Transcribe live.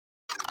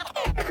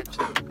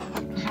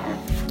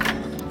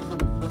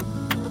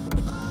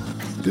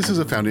This is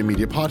a Founding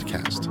Media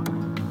podcast.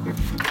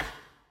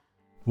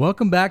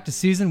 Welcome back to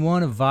Season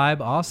 1 of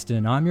Vibe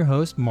Austin. I'm your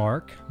host,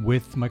 Mark,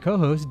 with my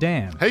co-host,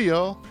 Dan. Hey,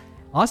 y'all.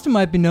 Austin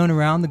might be known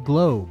around the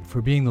globe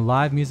for being the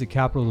live music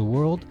capital of the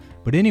world,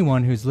 but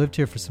anyone who's lived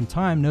here for some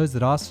time knows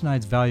that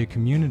Austinites value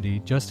community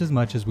just as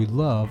much as we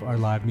love our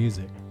live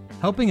music.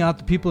 Helping out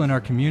the people in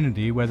our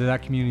community, whether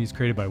that community is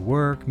created by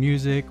work,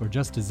 music, or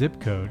just a zip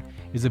code,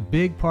 is a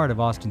big part of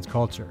Austin's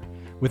culture.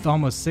 With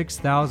almost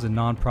 6,000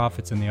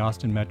 nonprofits in the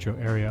Austin metro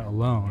area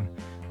alone,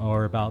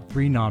 or about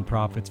 3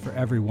 nonprofits for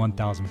every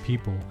 1,000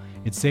 people,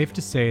 it's safe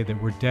to say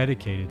that we're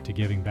dedicated to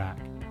giving back.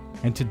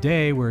 And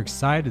today, we're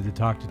excited to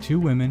talk to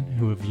 2 women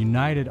who have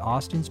united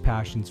Austin's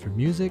passions for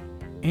music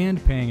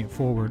and paying it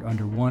forward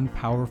under one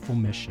powerful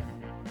mission.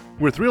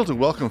 We're thrilled to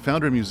welcome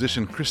founder and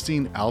musician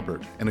Christine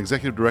Albert and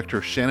executive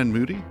director Shannon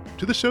Moody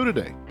to the show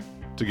today.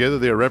 Together,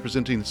 they are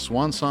representing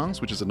Swan,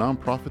 which is a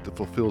nonprofit that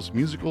fulfills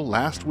musical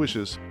last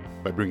wishes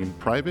by bringing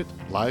private,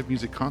 live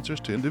music concerts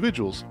to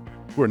individuals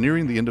who are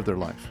nearing the end of their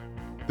life.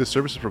 This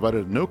service is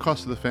provided at no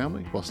cost to the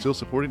family while still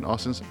supporting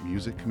Austin's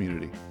music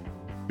community.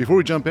 Before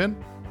we jump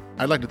in,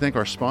 I'd like to thank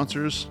our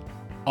sponsors,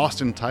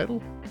 Austin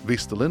Title,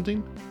 Vista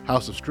Lending,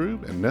 House of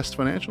Strube, and Nest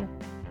Financial,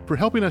 for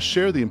helping us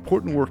share the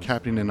important work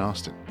happening in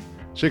Austin.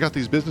 Check out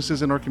these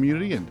businesses in our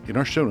community and in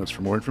our show notes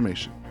for more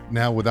information.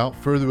 Now, without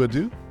further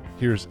ado,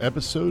 here's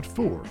episode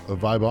 4 of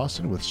Vibe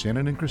Austin with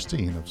Shannon and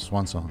Christine of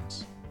Swan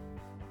Songs.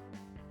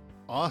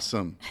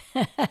 Awesome.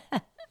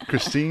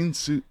 Christine,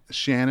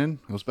 Shannon,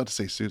 I was about to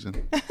say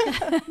Susan.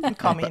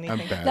 Call me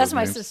anything. That's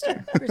my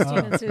sister, Christine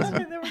and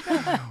Susan. There we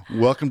go.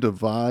 Welcome to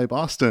Vibe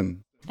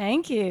Austin.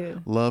 Thank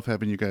you. Love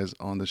having you guys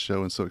on the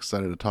show and so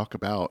excited to talk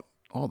about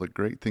all the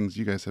great things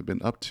you guys have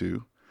been up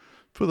to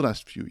for the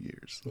last few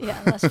years. Yeah,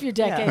 last few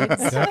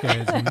decades.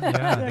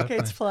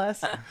 Decades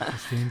plus.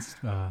 Christine's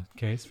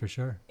case, for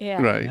sure.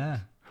 Yeah. Right. Yeah.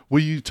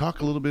 Will you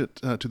talk a little bit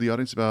to the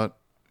audience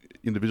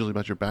individually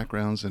about your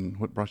backgrounds and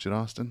what brought you to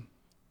Austin?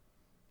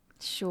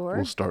 Sure.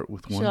 We'll start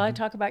with one. Shall I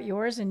talk about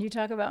yours and you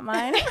talk about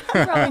mine?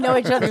 We probably know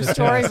each other's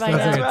story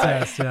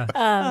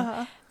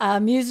by now.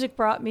 Music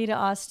brought me to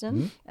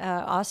Austin,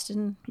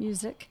 Austin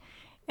music,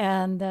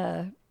 and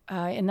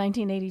in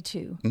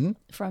 1982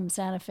 from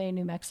Santa Fe,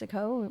 New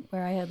Mexico,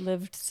 where I had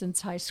lived since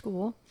high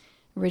school,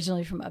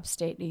 originally from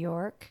upstate New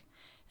York,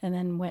 and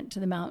then went to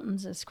the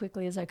mountains as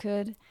quickly as I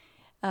could.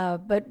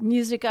 But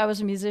music, I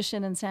was a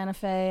musician in Santa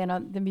Fe,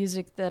 and the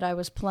music that I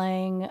was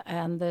playing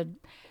and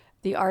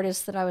the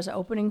artists that I was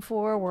opening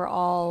for were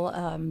all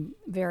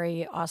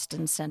very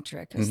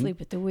Austin-centric. Sleep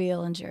at the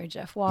Wheel and Jerry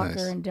Jeff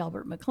Walker and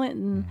Delbert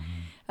McClinton.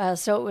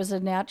 So it was a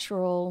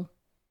natural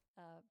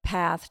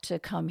path to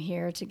come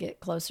here to get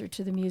closer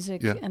to the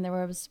music. Yeah. And there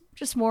was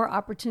just more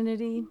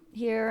opportunity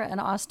here. And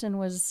Austin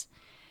was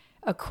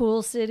a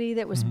cool city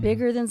that was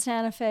bigger than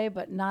Santa Fe,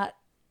 but not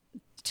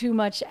too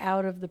much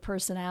out of the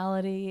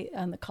personality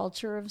and the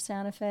culture of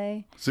Santa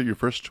Fe. Is it your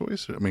first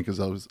choice? I mean, because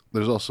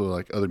there's also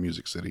like other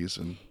music cities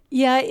and.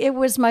 Yeah, it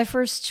was my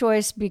first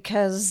choice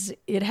because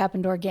it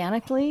happened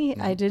organically.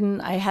 I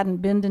hadn't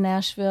been to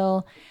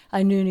Nashville.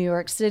 I knew New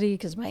York City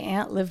because my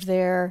aunt lived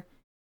there.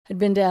 I'd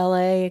been to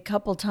LA a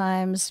couple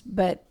times,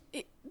 but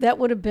that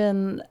would have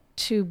been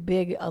too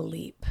big a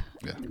leap.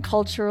 Yeah.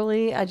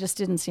 Culturally, I just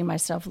didn't see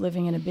myself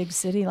living in a big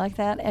city like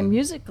that. And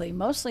musically,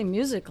 mostly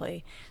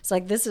musically, it's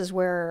like this is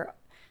where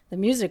the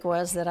music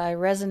was that I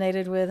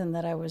resonated with and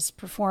that I was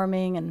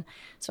performing. And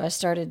so I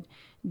started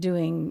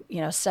doing,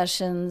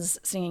 sessions,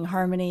 singing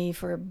harmony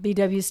for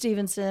B.W.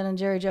 Stevenson and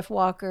Jerry Jeff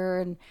Walker,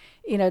 and,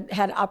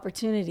 had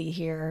opportunity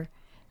here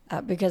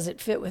because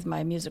it fit with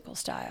my musical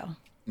style.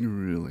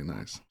 Really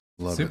nice.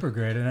 Love Super it.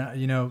 great.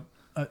 And,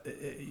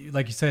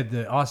 like you said,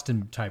 the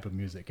Austin type of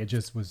music, it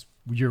just was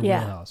your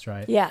wheelhouse,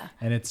 right? Yeah.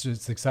 And it's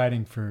just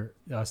exciting for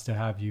us to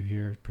have you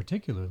here,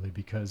 particularly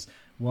because,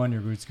 one,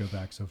 your roots go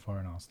back so far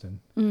in Austin,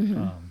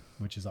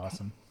 which is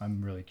awesome.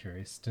 I'm really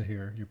curious to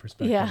hear your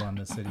perspective on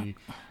the city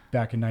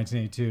back in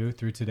 1982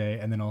 through today,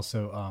 and then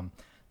also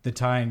the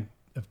tying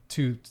of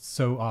 2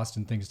 so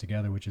Austin things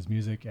together, which is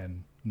music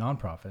and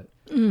nonprofit.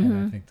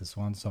 And I think the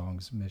Swan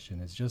Songs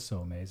mission is just so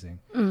amazing.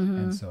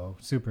 And so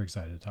super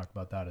excited to talk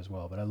about that as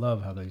well. But I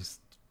love how these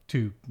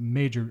 2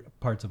 major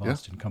parts of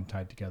Austin come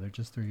tied together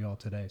just through y'all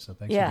today. So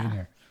thanks for being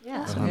here.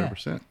 Yeah.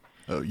 100%.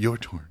 Oh, your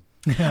turn.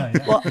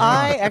 Well,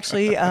 I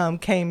actually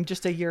came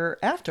just a year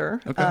after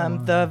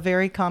the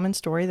very common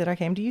story that I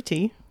came to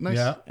UT.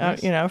 Nice.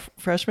 Yeah.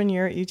 Freshman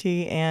year at UT,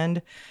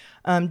 and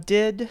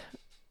did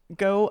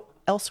go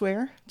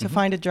elsewhere to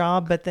find a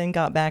job, but then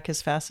got back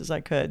as fast as I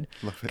could.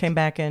 Came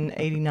back in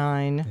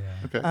 89.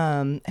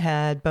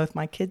 Had both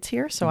my kids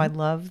here, so I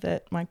love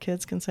that my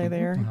kids can say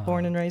they're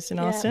born and raised in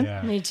Austin.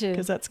 Yeah, me too.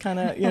 Because that's kind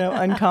of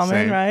uncommon,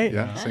 same, right?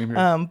 Yeah, same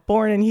here.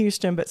 Born in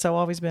Houston, but so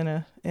always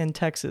been in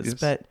Texas. Yes.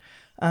 But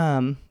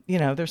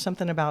there's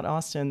something about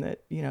Austin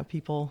that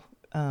people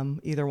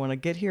either want to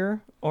get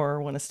here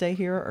or want to stay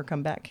here or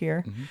come back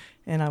here.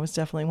 And I was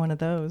definitely one of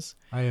those.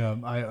 I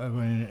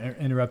want to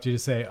interrupt you to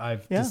say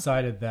I've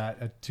decided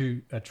that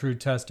a true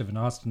test of an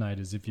Austinite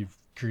is if you've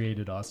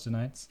created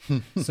Austinites.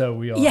 So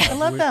we all I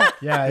love that.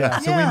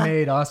 So we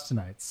made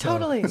Austinites.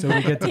 Totally. So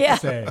we get to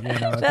say,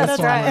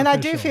 that's right. And I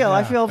do feel,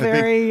 I feel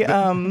very,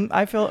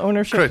 I feel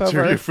ownership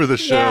criteria over for the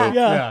show.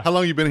 Yeah. How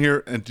long have you been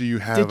here, and do you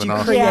have Did an you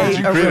Austinite? create Did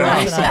you a create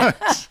an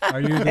Austinite?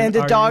 Austinite? And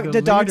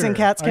did dogs and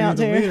cats count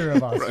too? Are you the leader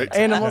of Austinites? Right.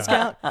 Animals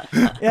count.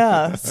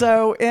 Yeah.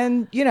 So,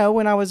 and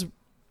when I was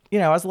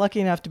lucky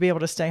enough to be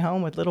able to stay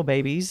home with little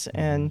babies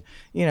and,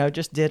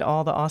 just did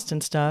all the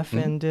Austin stuff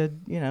and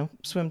did,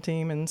 swim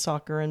team and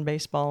soccer and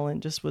baseball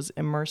and just was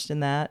immersed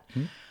in that.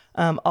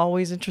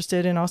 Always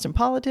interested in Austin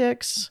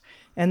politics,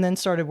 and then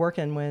started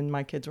working when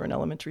my kids were in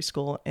elementary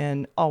school,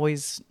 and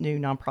always knew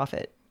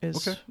nonprofit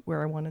is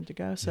where I wanted to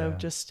go. So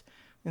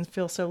and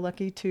feel so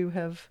lucky to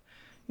have,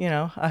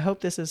 I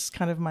hope this is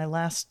kind of my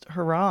last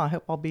hurrah. I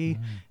hope I'll be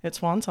at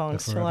Swan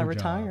Songs till I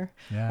retire.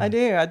 Yeah. I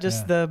do. I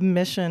just, the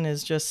mission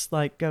is just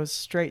like goes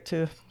straight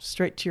to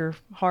your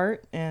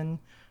heart. And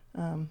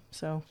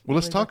so. Well,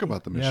 let's talk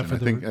about the mission.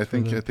 I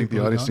think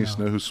the audience needs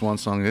to know who Swan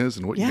Song is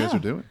and what you guys are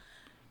doing.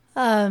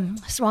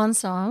 Swan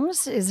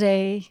Songs is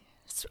a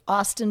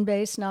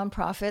Austin-based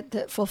nonprofit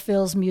that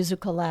fulfills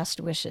musical last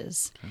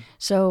wishes. Okay.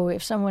 So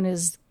if someone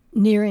is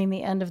nearing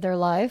the end of their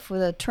life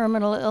with a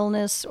terminal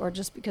illness or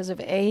just because of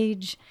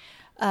age,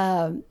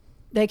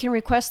 they can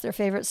request their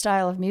favorite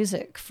style of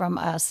music from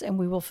us, and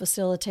we will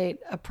facilitate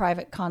a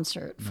private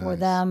concert for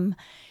them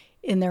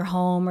in their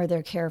home or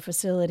their care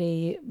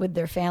facility with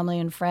their family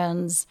and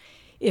friends.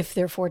 If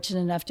they're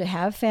fortunate enough to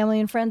have family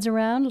and friends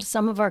around,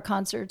 some of our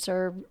concerts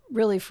are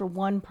really for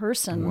one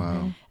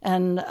person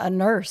and a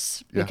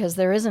nurse because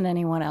there isn't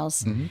anyone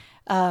else.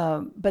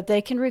 But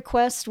they can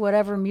request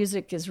whatever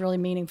music is really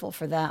meaningful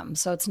for them.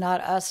 So it's not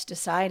us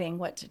deciding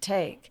what to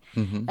take.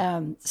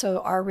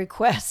 So our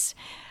requests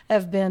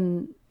have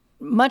been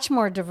much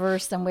more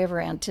diverse than we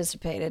ever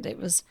anticipated. It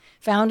was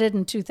founded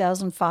in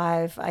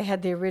 2005. I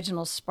had the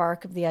original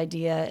spark of the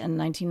idea in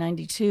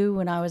 1992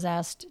 when I was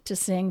asked to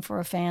sing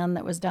for a fan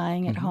that was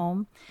dying at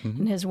home.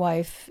 And his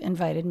wife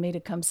invited me to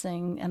come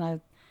sing,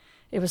 and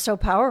it was so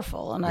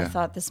powerful. And I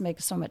thought, this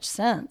makes so much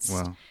sense.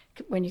 Wow.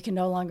 When you can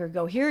no longer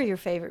go hear your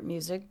favorite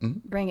music,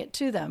 bring it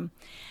to them.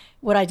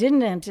 What I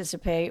didn't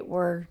anticipate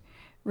were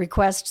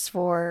requests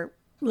for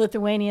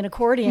Lithuanian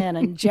accordion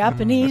and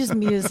Japanese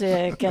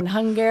music and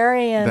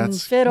Hungarian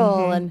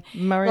fiddle and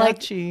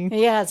mariachi.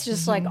 It's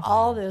just like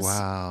all this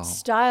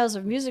styles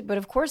of music. But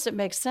of course it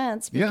makes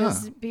sense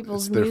because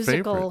people's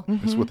musical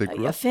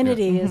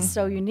affinity is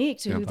so unique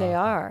to who they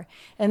are.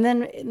 And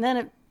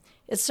then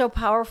it's so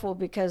powerful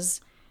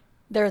because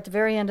they're at the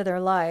very end of their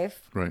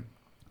life. Right.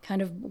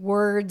 Kind of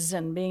words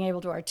and being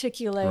able to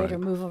articulate or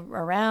move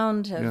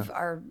around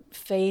are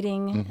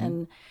fading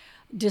and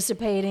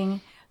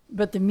dissipating,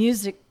 but the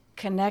music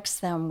connects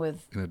them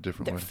with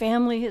their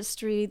family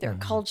history, their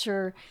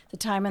culture, the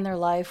time in their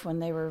life when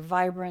they were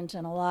vibrant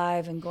and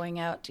alive and going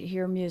out to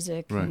hear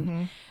music.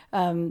 Right.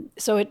 And,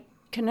 so it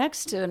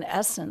connects to an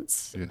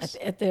essence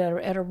at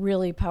a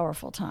really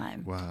powerful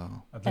time.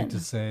 Wow. I'd like to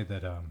say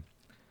that I'm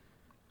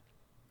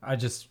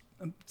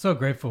so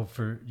grateful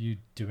for you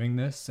doing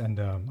this, and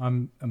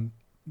I'm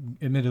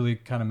admittedly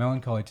kind of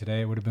melancholy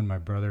today. It would have been my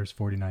brother's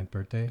 49th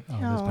birthday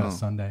this past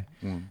Sunday.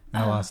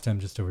 I lost him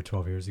just over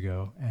 12 years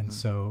ago, and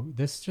so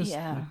this just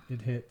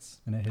it hits,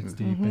 and it hits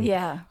deep.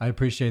 And I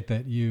appreciate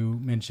that you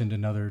mentioned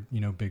another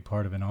big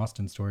part of an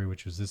Austin story,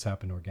 which was this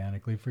happened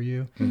organically for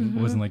you.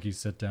 It wasn't like you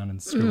sit down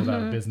and scribbled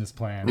out a business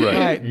plan.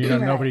 Right.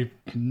 Nobody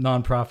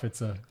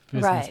nonprofit's a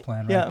business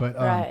plan,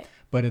 right?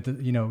 But at the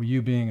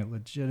you being a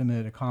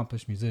legitimate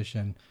accomplished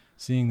musician,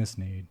 seeing this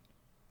need,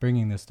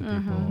 bringing this to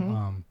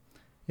people,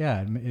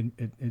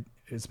 it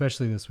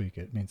especially this week,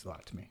 it means a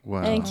lot to me.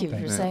 Wow. Thank you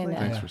for saying that.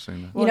 Thanks for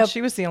saying that. Well,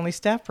 she was the only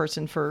staff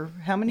person for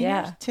how many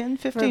years? 10,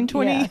 15,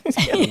 20?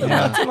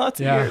 Lots and lots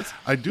of years.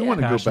 I do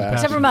want to go back.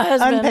 Except for my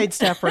husband. Unpaid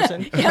staff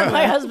person.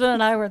 My husband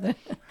and I were the...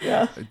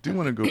 I do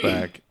want to go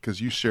back because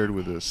you shared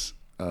with us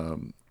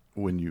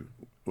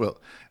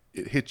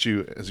it hit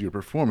you as you were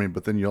performing,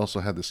 but then you also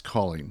had this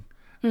calling.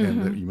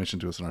 And that you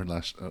mentioned to us in our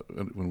last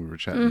when we were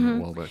chatting a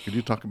while back. Could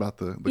you talk about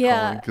the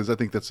calling? Because I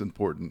think that's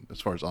important as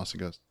far as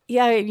Austin goes.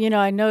 Yeah,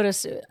 I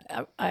noticed.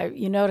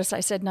 You noticed I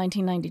said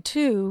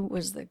 1992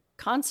 was the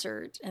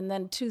concert, and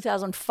then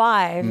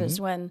 2005 is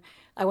when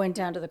I went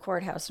down to the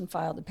courthouse and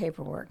filed the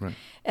paperwork. Right.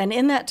 And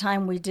in that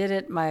time, we did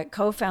it. My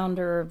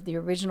co-founder of the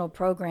original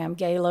program,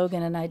 Gay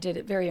Logan, and I did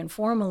it very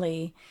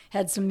informally.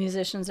 Had some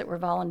musicians that were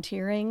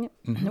volunteering,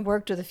 and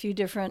worked with a few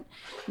different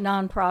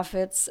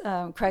nonprofits.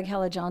 Craig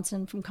Hella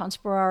Johnson from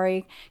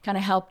Conspirari kind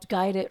of helped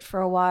guide it for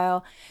a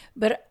while,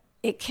 but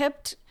it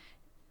kept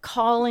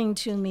calling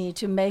to me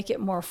to make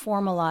it more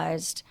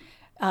formalized,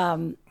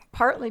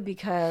 partly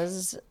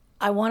because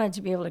I wanted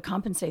to be able to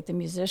compensate the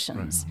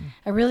musicians. Right.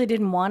 I really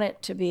didn't want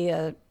it to be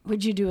a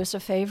would you do us a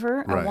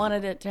favor? Right. I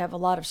wanted it to have a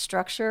lot of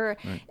structure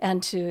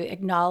and to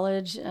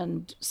acknowledge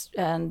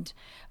and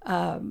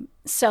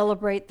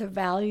celebrate the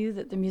value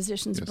that the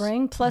musicians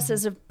bring. Plus,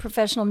 as a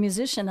professional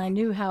musician, I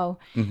knew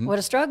what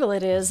a struggle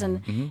it is.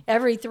 And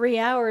every 3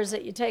 hours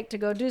that you take to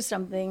go do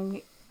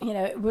something,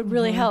 it would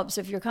really helps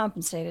if you're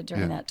compensated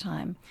during that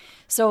time.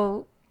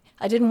 So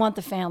I didn't want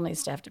the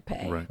families to have to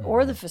pay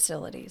or the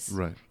facilities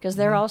because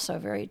they're also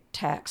very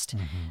taxed.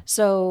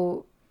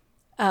 So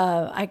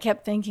I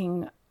kept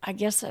thinking, I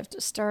guess I have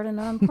to start a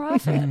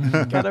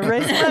nonprofit. Got to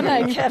raise money.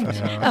 I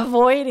kept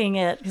avoiding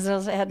it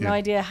because I had no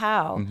idea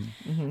how.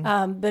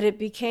 But it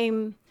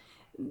became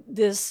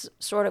this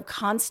sort of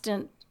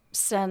constant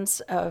sense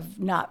of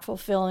not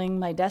fulfilling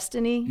my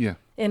destiny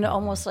in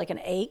almost like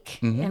an ache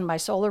in my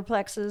solar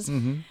plexus.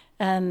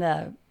 And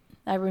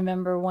I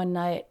remember one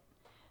night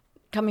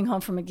coming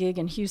home from a gig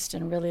in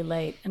Houston really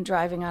late and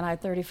driving on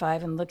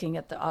I-35 and looking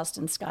at the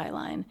Austin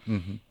skyline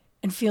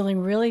and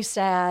feeling really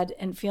sad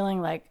and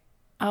feeling like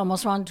I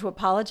almost wanted to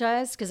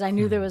apologize because I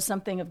knew there was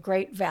something of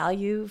great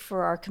value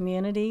for our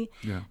community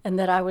and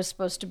that I was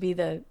supposed to be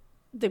the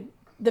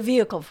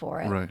vehicle for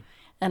it. Right.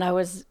 And I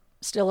was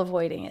still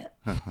avoiding it.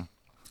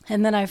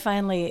 And then I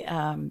finally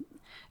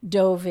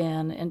dove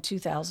in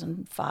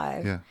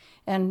 2005. Yeah.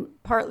 And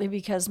partly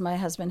because my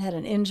husband had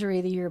an injury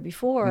the year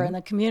before and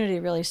the community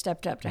really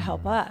stepped up to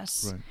help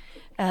us. Right.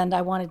 And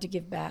I wanted to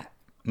give back.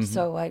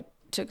 So I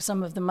took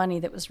some of the money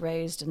that was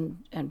raised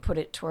and put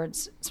it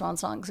towards Swan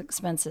Song's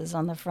expenses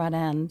on the front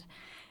end.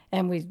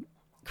 And we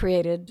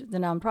created the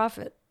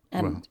nonprofit.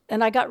 And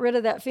I got rid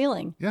of that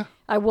feeling. Yeah.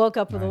 I woke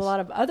up with a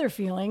lot of other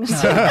feelings.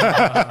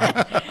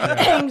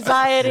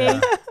 Anxiety,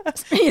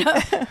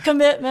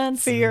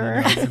 commitments,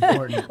 fear,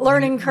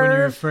 learning curve. When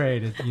you're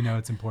afraid,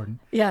 it's important.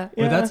 Yeah.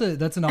 But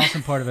that's an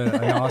awesome part of it.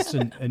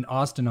 An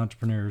Austin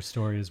entrepreneur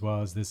story as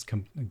well as this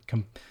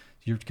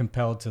you're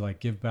compelled to like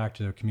give back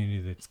to the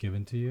community that's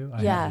given to you.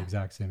 I have the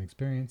exact same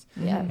experience.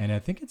 Yeah. And I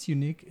think it's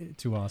unique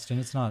to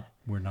Austin.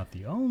 We're not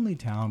the only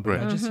town, but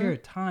I just hear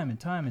it time and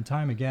time and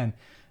time again.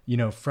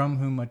 From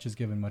whom much is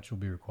given, much will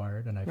be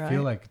required. And I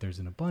feel like there's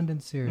an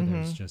abundance here.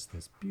 There's just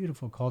this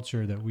beautiful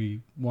culture that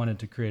we wanted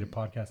to create a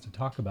podcast to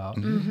talk about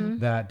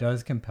that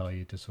does compel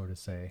you to sort of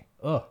say,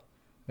 oh,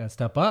 gotta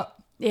step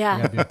up. Yeah.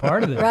 You gotta be a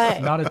part of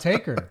this. Not a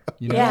taker,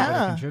 but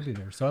a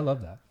contributor. So I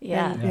love that.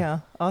 Yeah.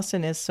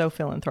 Austin is so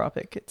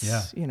philanthropic.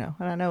 It's, and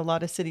I know a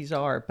lot of cities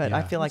are, but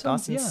I feel like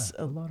Austin's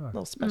a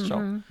little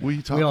special.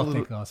 We all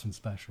think Austin's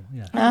special.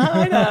 Yeah.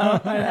 I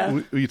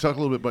know. Will you talk a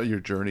little bit about your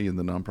journey in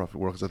the nonprofit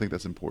world? Because I think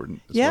that's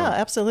important as well. Yeah,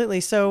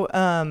 absolutely. So,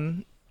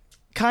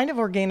 kind of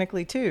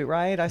organically too,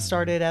 right? I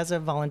started as a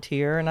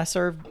volunteer and I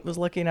was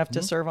lucky enough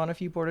to serve on a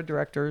few board of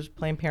directors,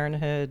 Planned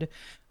Parenthood,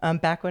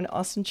 back when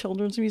Austin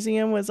Children's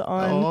Museum was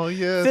on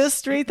Fifth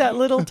Street, that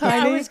little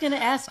tiny. I was going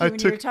to ask you when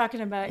you were talking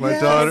about my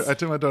daughter. I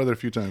took my daughter there a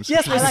few times.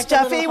 Yes, with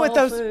Stuffy with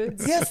those.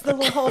 Yes, the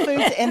little Whole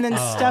Foods, and then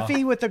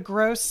Stuffy with the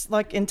gross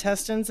like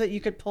intestines that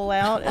you could pull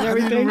out and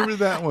everything. I didn't remember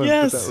that one.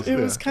 Yes, it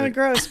was kind of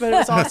gross, but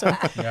it was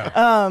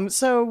awesome.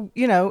 So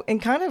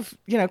and kind of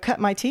cut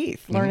my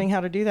teeth learning how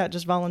to do that,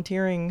 just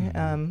volunteering,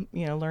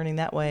 learning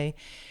that way.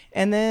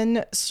 And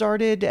then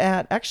started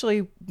at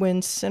actually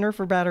when Center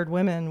for Battered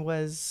Women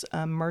was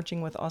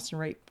merging with Austin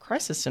Rape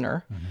Crisis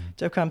Center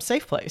to become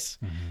Safe Place.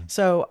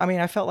 So,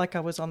 I felt like I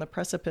was on the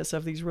precipice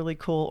of these really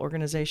cool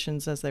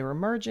organizations as they were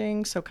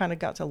merging. So kind of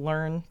got to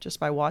learn just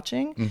by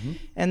watching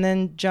and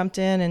then jumped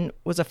in and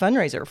was a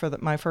fundraiser for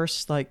my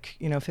first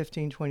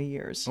 15, 20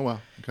 years. Oh, wow.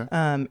 Okay.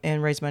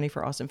 And raised money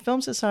for Austin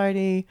Film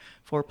Society,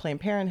 for Planned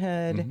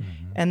Parenthood.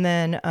 And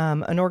then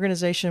an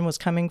organization was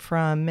coming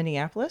from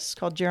Minneapolis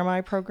called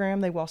Jeremiah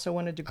Program. They also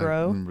wanted to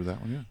grow. I remember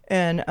that one,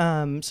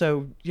 And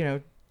so,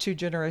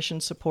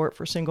 2-generation support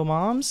for single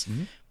moms.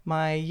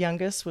 My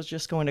youngest was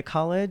just going to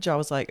college. I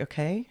was like,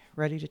 okay,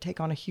 ready to take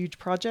on a huge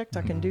project.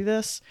 I can do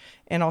this.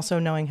 And also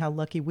knowing how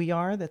lucky we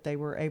are that they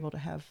were able to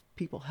have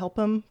people help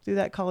them through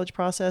that college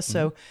process.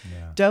 So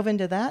dove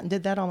into that and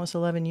did that almost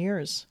 11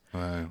 years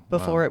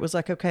before it was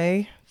like,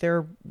 okay,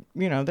 they're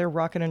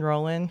rocking and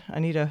rolling. I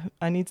need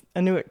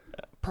a new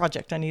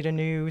project. I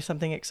need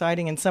something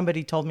exciting. And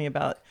somebody told me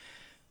about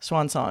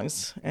Swan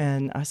Songs.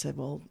 And I said,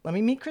 well, let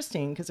me meet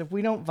Christine, because if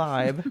we don't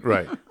vibe.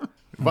 Right.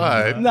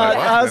 Vibe. No,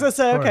 I was going to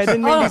say, okay, I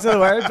didn't mean to use the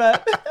word,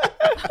 but.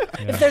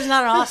 If there's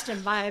not an Austin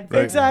vibe.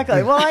 Right.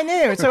 Exactly. Well, I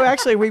knew. So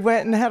actually, we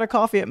went and had a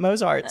coffee at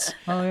Mozart's.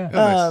 Oh,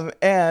 yeah.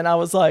 And I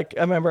was like,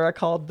 I remember I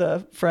called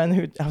the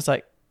friend I was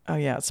like, oh,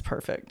 yeah, it's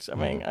perfect.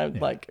 I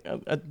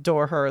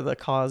adore her. The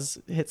cause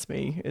hits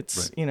me.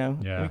 It's, we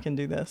can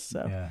do this.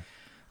 So. Yeah.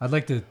 I'd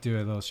like to do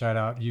a little shout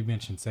out. You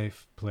mentioned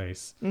Safe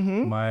Place.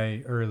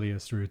 My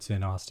earliest roots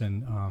in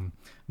Austin,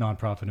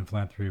 nonprofit and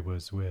philanthropy,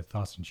 was with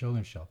Austin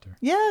Children's Shelter.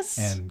 Yes.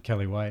 And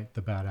Kelly White,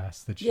 the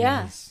badass that she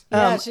is.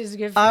 Yeah, she's a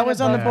good friend. I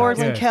was on the board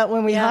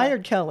when we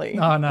hired Kelly.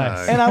 Oh,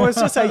 nice. And I was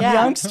just a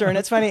youngster, and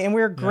it's funny, and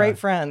we were great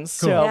friends.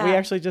 Cool. So we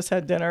actually just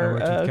had dinner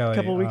a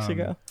couple weeks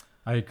ago.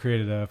 I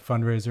created a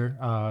fundraiser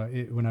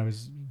when I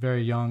was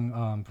very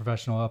young,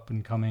 professional, up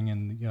and coming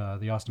in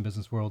the Austin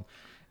business world.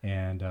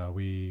 and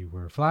we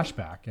were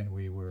Flashback, and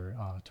we were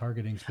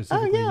targeting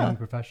specifically young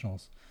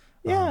professionals.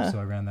 Yeah. So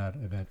I ran that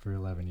event for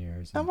 11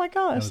 years. Oh my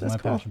gosh, that was my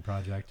cool. passion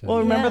project. Well,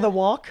 remember the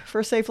walk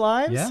for Safe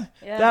Lives?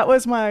 Yeah. That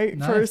was my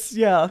first,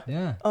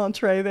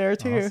 entree there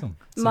too. Awesome.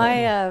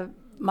 So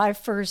my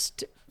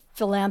first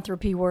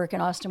philanthropy work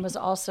in Austin was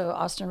also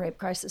Austin Rape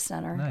Crisis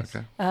Center. Nice.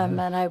 Okay.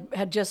 And I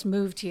had just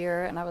moved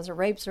here, and I was a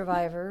rape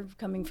survivor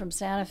coming from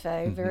Santa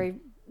Fe, very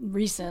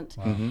recent,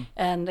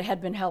 and had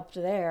been helped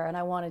there, and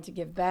I wanted to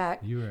give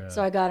back.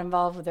 So I got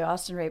involved with the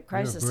Austin Rape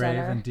Crisis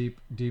Center. And deep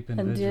and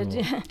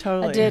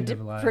individual. I did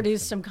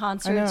produce some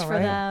concerts for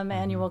them,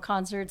 annual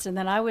concerts, and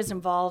then I was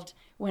involved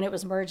when it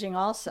was merging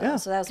also. Yeah.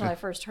 So that's when I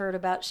first heard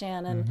about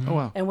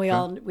Shannon, and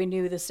we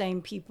knew the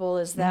same people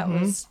as that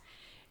was.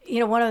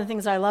 One of the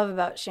things I love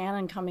about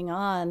Shannon coming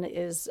on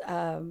is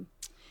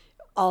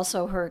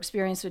also her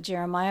experience with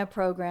Jeremiah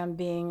program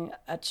being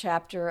a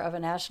chapter of a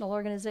national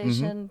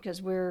organization,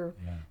 because we're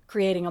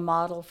creating a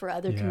model for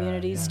other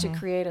communities to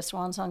create a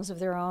Swan Songs of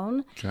their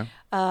own. Okay.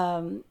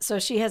 So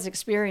she has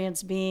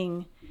experience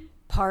being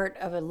part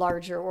of a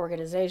larger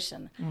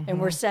organization, and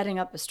we're setting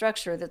up a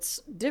structure that's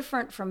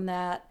different from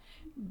that,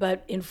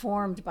 but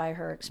informed by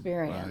her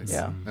experience.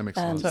 Right. Yeah, that makes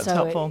sense. That's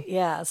helpful.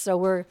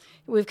 So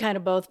we've kind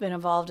of both been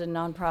involved in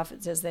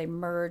nonprofits as they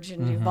merge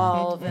and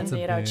evolve and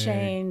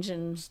change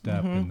and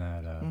step in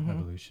that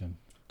evolution.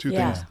 Two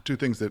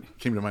things that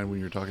came to mind when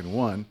you were talking.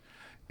 One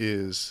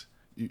is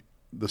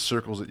the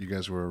circles that you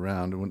guys were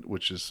around,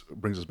 which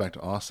brings us back to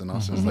Austin.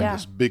 Austin is like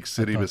this big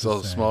city, but it's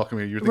also a small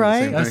community. You're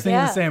thinking the same thing.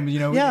 I was thinking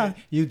the same.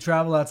 You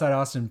travel outside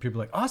Austin, people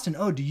are like, Austin,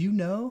 do you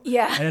know?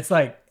 Yeah. And it's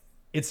like,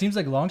 it seems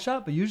like a long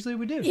shot, but usually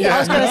we do. Yeah, I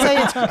was going to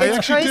say,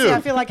 it's crazy. I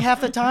feel like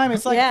half the time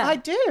it's like, I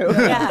do.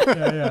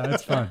 Yeah,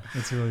 it's fun.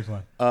 It's really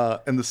fun.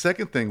 And the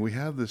second thing, we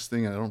have this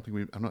thing,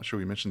 I'm not sure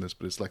we mentioned this,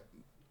 but it's like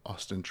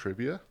Austin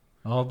trivia.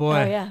 Oh boy!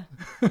 Oh yeah!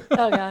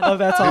 Oh god! Oh,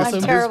 that's awesome!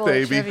 I'm terrible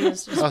at trivia.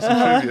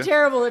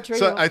 Terrible at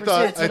trivia. So I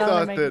thought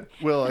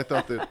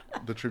that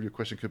the trivia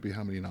question could be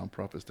how many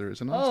nonprofits there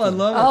is in Austin. Oh, I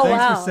love it!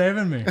 Thanks for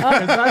saving me.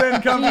 I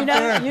didn't come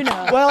prepared.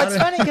 Well, it's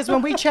funny because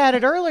when we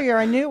chatted earlier,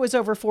 I knew it was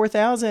over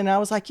 4,000. I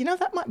was like,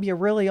 that might be a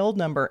really old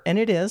number, and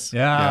it is.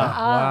 Yeah.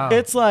 Wow.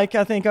 It's like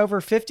I think over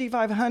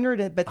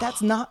 5,500, but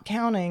that's not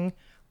counting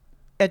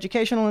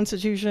educational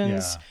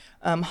institutions. Yeah.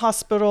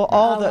 Hospital,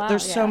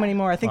 there's so many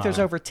more. I think there's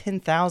over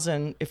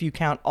 10,000 if you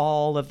count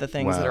all of the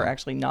things that are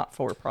actually not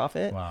for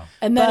profit. Wow.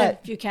 And then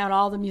if you count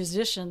all the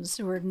musicians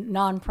who are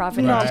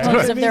nonprofit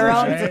entities of their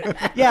own.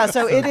 Yeah,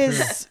 so it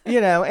is,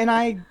 and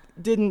I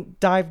didn't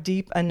dive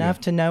deep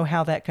enough to know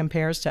how that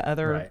compares to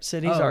other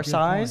cities our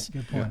size.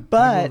 Good point.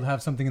 But we'll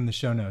have something in the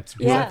show notes.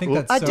 Yeah. I think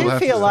that's I do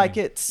feel like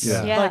it's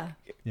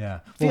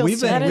well, we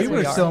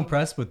were so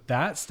impressed with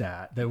that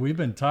stat that we've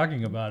been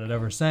talking about it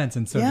ever since,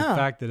 and so the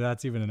fact that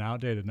that's even an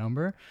outdated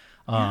number,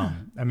 I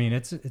mean,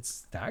 it's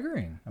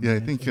staggering. I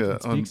think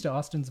it speaks to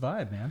Austin's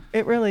vibe, man.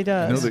 It really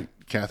does. I know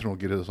that Catherine will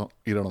get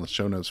it on the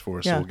show notes for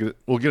us, so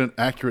we'll get an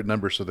accurate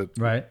number so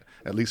that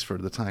at least for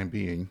the time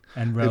being,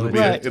 and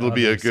it'll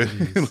be a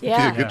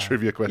good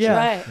trivia question. Yeah.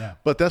 Right.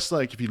 But that's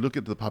like, if you look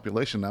at the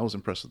population, I was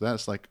impressed with that.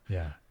 It's like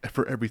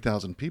for every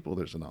 1,000 people,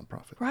 there's a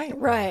nonprofit.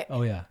 Right.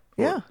 Oh yeah.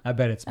 Yeah. I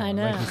bet it's more, I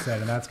know. like you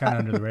said, and that's kind of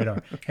under the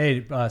radar.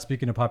 Hey,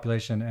 speaking of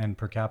population and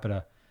per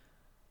capita,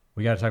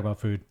 we got to talk about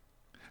food.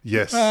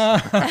 Yes.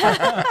 That's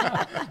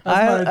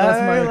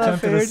my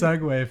attempt at a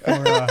segue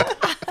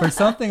for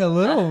something a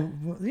little,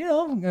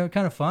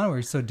 kind of fun.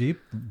 We're so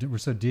deep, and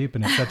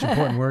it's such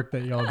important work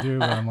that y'all do.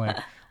 But I'm like,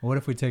 well, what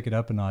if we take it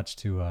up a notch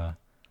to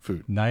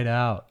food? Night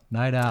out.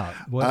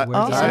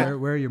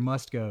 Where are your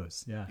must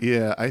goes?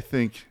 Yeah, I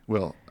think.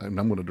 Well, I'm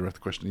going to direct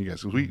the question to you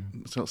guys because we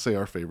don't say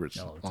our favorites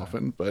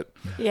often, but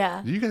do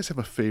you guys have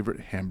a favorite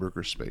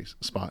hamburger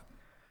spot?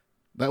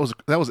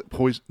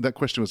 That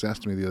question was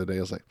asked to me the other day.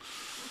 I was like,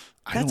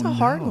 that's a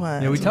hard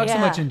one. Yeah, we talk so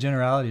much in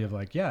generality of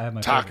like, I have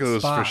my tacos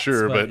spots, for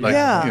sure, but like,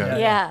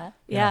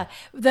 yeah.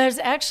 There's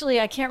actually,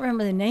 I can't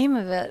remember the name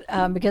of it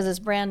because it's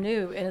brand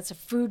new, and it's a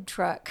food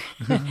truck.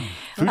 Food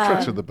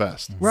trucks are the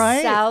best,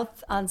 right?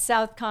 On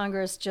South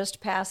Congress,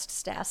 just past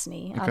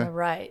Stastny on the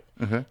right,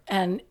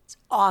 and it's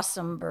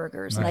awesome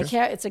burgers. And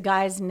it's a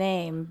guy's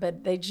name,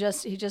 but he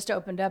just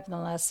opened up in the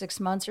last 6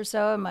 months or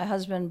so, and my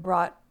husband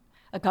brought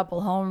a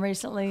couple home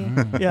recently,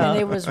 and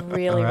it was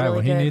really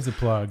good. He needs a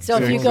plug. So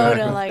if you go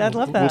to I'd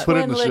love that. We'll put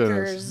it in Twin the show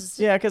Liquors,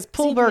 because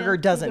Pool Burger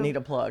doesn't need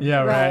a plug.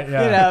 Yeah, right.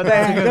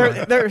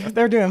 Yeah.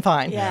 They're doing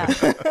fine. Yeah.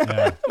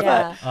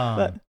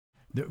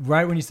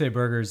 Right when you say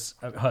burgers,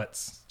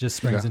 Huts just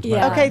springs into my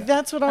mind. Okay,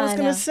 that's what I was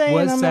going to say.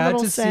 Was and I'm sad a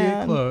to see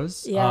it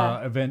close.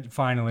 Yeah. Event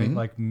finally,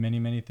 like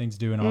many things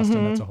do in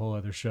Austin. That's a whole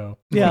other show.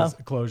 Yeah.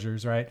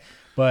 Closures, right?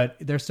 But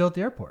they're still at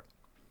the airport.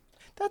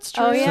 That's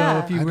true. Oh, yeah.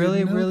 So if you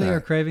really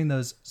are craving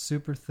those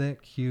super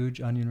thick,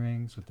 huge onion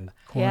rings with the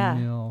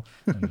cornmeal.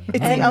 It's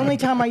the only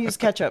time I use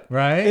ketchup.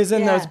 Right? Is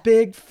in those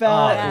big,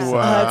 fat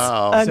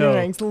Huts onion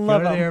rings. Love go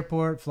to them. the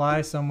airport,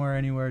 fly somewhere,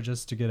 anywhere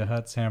just to get a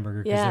Huts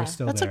hamburger because they're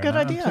still That's there. a good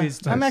idea.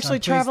 I'm actually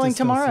traveling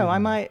tomorrow. I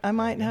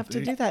might have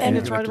to do that. And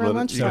it's right around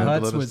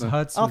lunchtime. So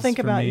Huts I'll think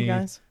for about me, you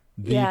guys.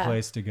 the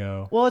place to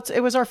go. Well,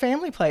 it was our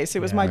family place.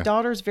 It was my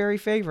daughter's very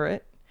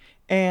favorite.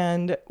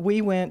 And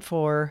we went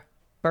for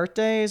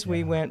birthdays.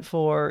 We went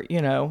for,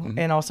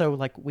 and also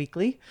like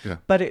weekly. Yeah.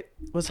 But it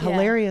was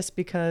hilarious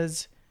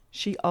because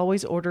she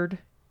always ordered,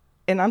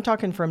 and I'm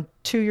talking from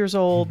 2 years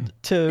old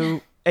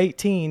to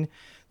 18,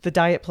 the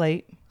diet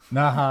plate.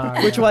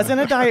 Which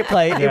wasn't a diet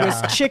plate. It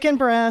was chicken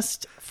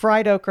breast,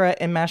 fried okra,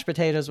 and mashed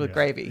potatoes with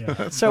gravy.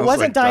 Yeah. So it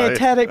wasn't like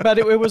dietetic, but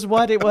it was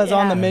what it was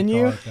on the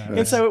menu.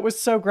 And so it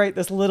was so great.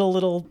 This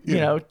little,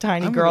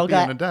 tiny girl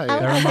got,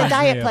 I want the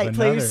diet plate,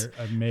 please.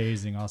 Another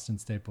amazing Austin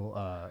staple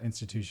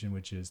institution,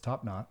 which is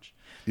Top Notch.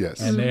 Yes.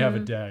 And they have a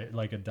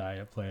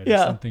diet plate or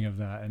something of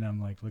that. And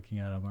I'm like looking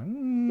at it, I'm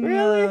like,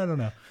 really? I don't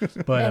know.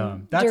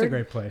 But that's a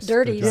great place.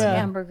 Dirty's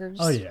hamburgers.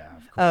 Oh, yeah.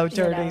 Oh,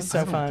 Dirty's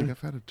so fun. I've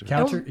had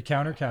a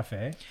Counter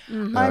Cafe.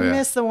 Mm-hmm. I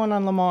miss the one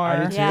on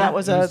Lamar. That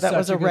was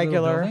a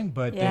regular. Building,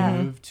 but they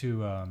moved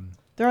to.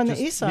 They're on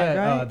the east side,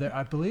 right?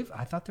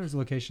 I thought there was a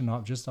location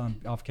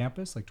off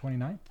campus, like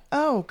 29th.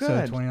 Oh,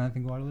 good. So 29th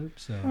in Guadalupe.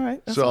 So all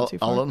right. That's so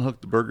I'll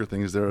unhook the burger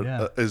thing. Is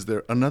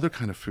there another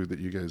kind of food that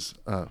you guys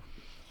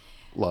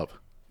love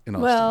in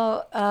Austin?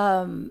 Well,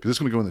 because it's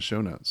going to go in the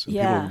show notes. And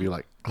people will be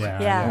like,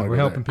 we're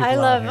helping people.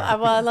 I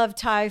love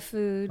Thai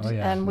food,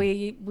 and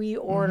we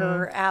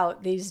order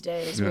out these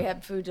days. We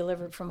have food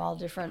delivered from all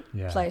different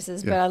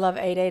places, but I love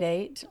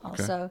 888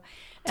 also.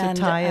 And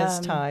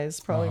Thai is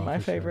probably my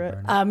favorite.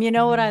 You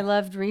know what I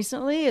loved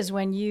recently is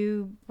when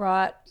you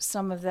brought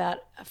some of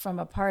that from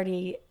a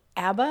party,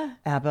 ABBA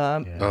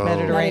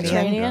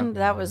Mediterranean.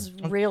 That was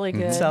really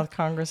good. South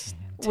Congress,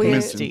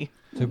 tasty.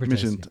 Super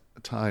mentioned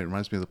Thai. It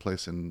reminds me of the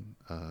place in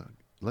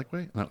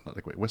Lakeway, not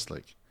Lakeway,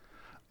 Westlake.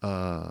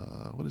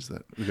 What is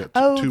that? We got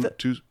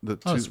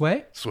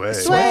Sway.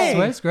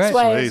 Sway's great.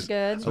 Sway's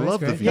good. I love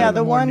the view. Yeah,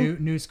 the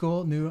one new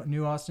school,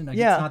 new Austin. It's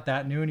not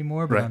that new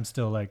anymore, but I'm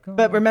still like. Oh.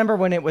 But remember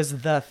when it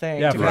was the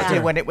thing?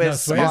 When it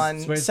was on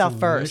Sway's South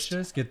delicious.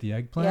 First. Get the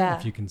eggplant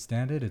if you can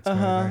stand it. It's very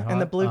hot.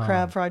 And the blue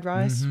crab fried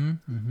rice.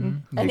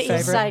 And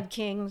East Side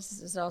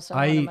Kings is also.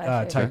 I one eat of my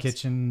favorites. Thai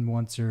Kitchen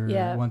once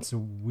a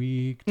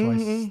week,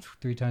 twice,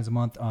 3 times a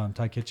month.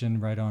 Thai Kitchen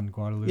right on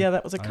Guadalupe. Yeah,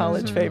 that was a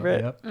college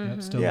favorite.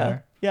 Yep, still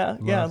there.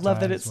 Yeah, love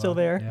that it's still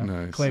there. Yeah.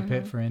 Nice. Clay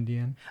Pit for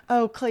Indian.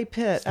 Oh, Clay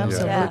Pit,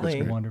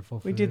 absolutely. Wonderful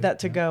food. We did that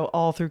to go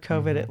all through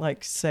COVID.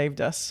 It saved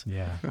us.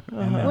 Yeah.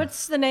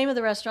 What's the name of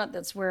the restaurant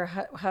that's where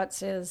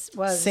Huts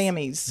was?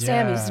 Sammy's.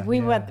 Sammy's.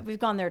 We've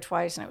gone there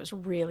twice and it was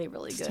really,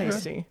 really good.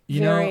 It's tasty.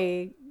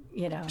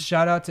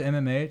 Shout out to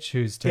MMH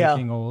who's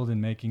taking old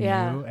and making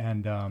new,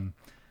 and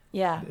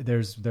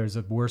there's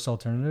a worse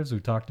alternatives.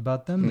 We've talked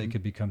about them. They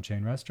could become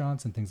chain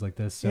restaurants and things like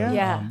this. So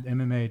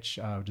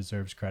MMH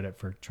deserves credit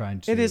for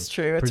trying to. It is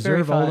true. It's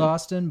preserve very fun. Old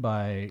Austin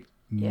by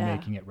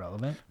making it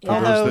relevant.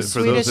 Although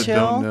Swedish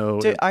Hill,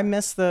 don't know, I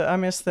miss the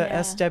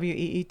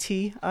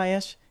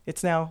SWEETIS.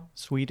 It's now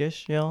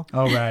Swedish Hill.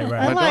 Oh right.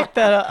 I like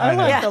that. I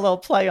like the little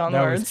play on the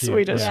word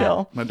Swedish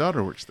Hill. My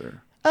daughter works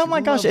there. Oh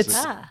my gosh,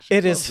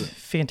 it is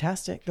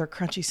fantastic. Their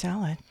crunchy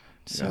salad,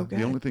 so good.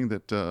 The only thing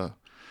that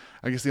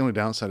I guess the only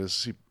downside is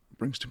she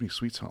brings too many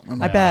sweets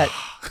home. I bet.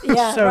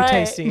 So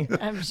tasty.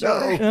 I'm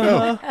sure.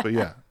 No.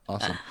 But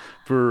awesome.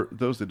 For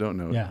those that don't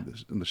know,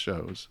 in the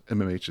shows,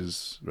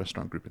 MMH's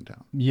restaurant group in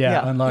town.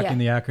 Unlocking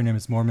the acronym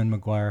is Mormon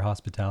McGuire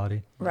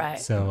Hospitality. Right.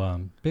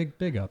 So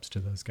big ups to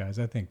those guys.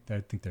 I think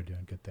they're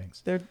doing good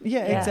things.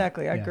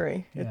 Exactly. I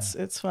agree.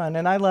 It's fun,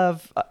 and I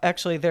love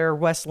actually their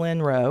West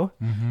Lynn Row.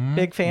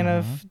 Big fan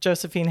of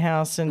Josephine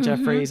House and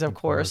Jeffrey's, of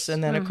course,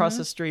 and then across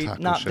the street,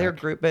 Taco not Shack. their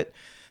group, but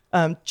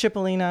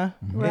Cipollina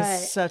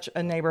is such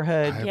a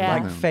neighborhood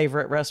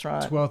favorite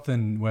restaurant. 12th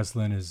and West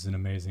Lynn is an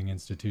amazing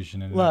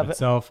institution in and of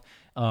itself.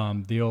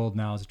 The old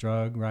Now's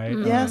Drug, right?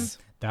 Yes.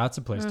 That's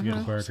a place to get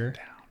a burger.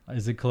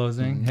 Is it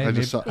closing? Hey,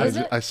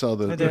 I saw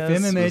the. If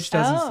MMH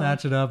doesn't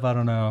snatch it up, I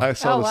don't know. I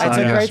saw the sign it's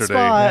a great yesterday.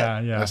 spot.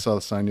 I saw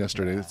the sign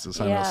yesterday. It's the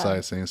sign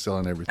outside saying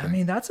selling everything. I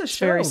mean, that's a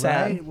show, very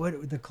sad. right?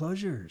 What the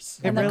closures?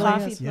 And the really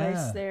coffee is.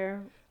 place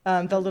there.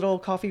 The little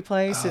coffee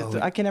place.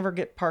 I can never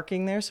get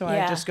parking there, so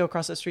I just go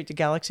across the street to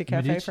Galaxy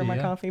Cafe Medici, for my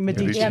coffee.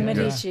 Medici. Yeah,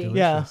 Medici.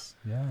 Yeah.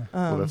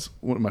 Well, that's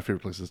one of my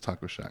favorite places,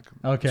 Taco Shack.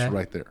 Okay. It's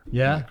right there.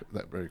 Yeah.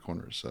 That very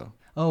corner. So.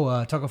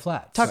 Taco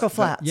Flats. Taco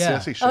Flats. Yeah.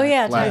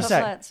 Taco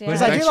Flats.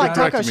 Because I do like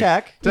Taco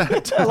Shack.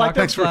 I like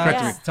Thanks for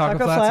correcting me.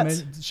 Taco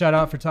Flats. Shout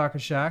out for Taco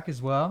Shack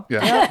as well.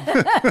 Yeah.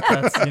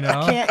 That's,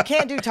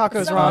 can't do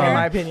tacos wrong in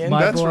my opinion.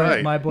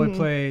 My boy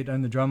played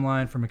on the drum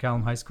line for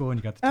McCallum High School, and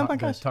you got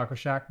the Taco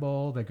Shack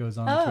Bowl that goes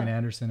on between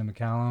Anderson and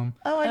McCallum.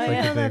 Oh, I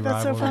didn't know that.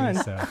 That's so fun.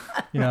 So,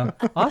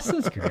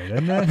 Austin's great,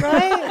 isn't it?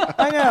 Right?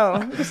 I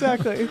know.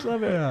 Exactly.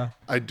 Love it. Yeah.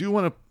 I do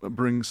want to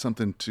bring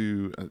something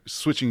to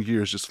switching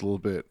gears just a little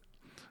bit.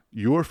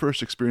 Your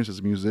first experience as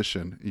a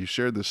musician, you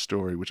shared this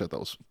story, which I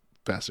thought was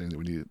fascinating that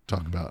we need to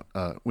talk about.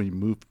 When you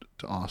moved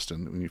to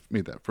Austin, when you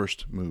made that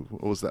first move,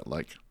 what was that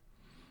like?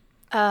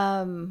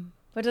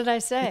 What did I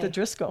say? The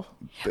Driscoll.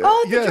 The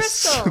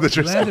Driscoll. The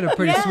Driscoll. Landed a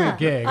pretty sweet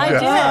gig.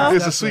 I did.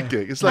 It's a sweet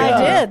gig. It's like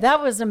I did.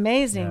 That was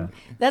amazing.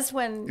 That's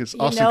when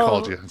Austin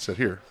called you and said,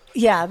 "Here."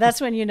 Yeah,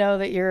 that's when you know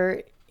that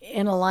you're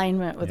in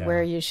alignment with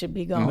where you should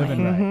be going.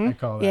 Living right, I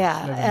call that.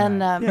 Yeah,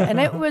 and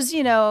it was,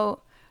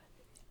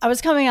 I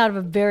was coming out of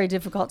a very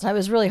difficult time. It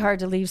was really hard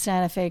to leave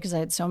Santa Fe because I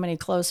had so many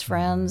close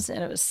friends,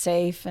 and it was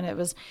safe,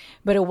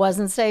 but it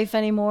wasn't safe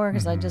anymore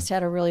because I just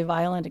had a really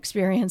violent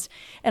experience,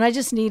 and I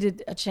just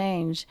needed a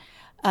change.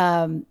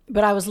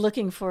 But I was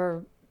looking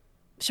for,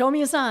 show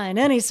me a sign,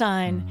 any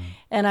sign,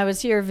 and I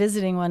was here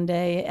visiting one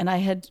day, and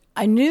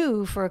I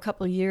knew for a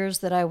couple of years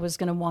that I was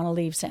going to want to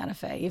leave Santa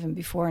Fe even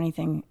before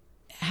anything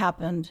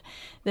happened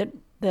that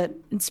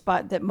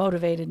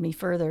motivated me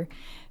further,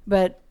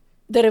 but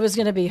that it was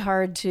going to be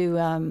hard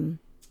to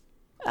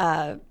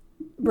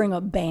bring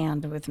a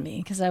band with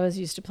me because I was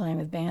used to playing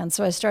with bands.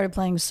 So I started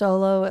playing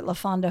solo at La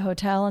Fonda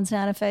Hotel in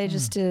Santa Fe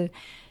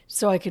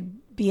so I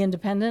could be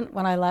independent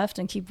when I left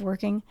and keep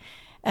working.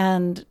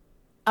 And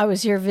I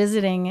was here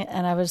visiting,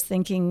 and I was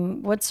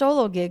thinking, what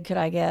solo gig could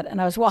I get? And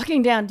I was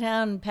walking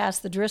downtown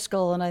past the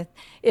Driscoll, and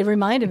it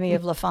reminded me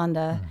of La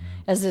Fonda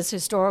as this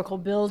historical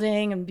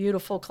building and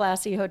beautiful,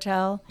 classy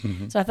hotel.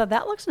 So I thought,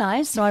 that looks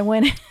nice. So I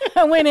went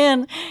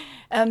in,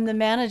 and the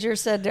manager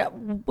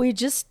said, we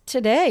just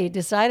today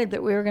decided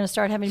that we were going to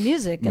start having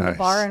music in the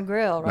bar and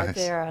grill right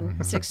there on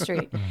 6th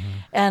Street.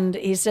 And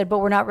he said, but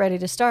we're not ready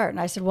to start. And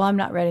I said, well, I'm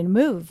not ready to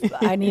move.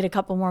 I need a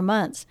couple more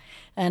months.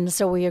 And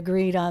so we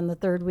agreed on the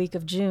 3rd week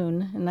of June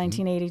in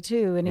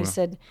 1982. And he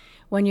said,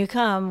 when you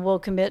come, we'll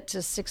commit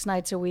to 6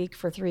 nights a week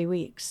for 3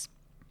 weeks.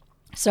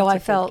 So I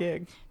felt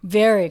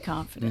very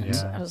confident.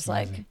 Yeah, I was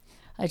like,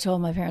 I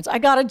told my parents, I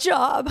got a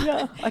job.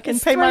 Yeah, I can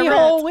it's pay my rent. 3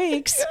 whole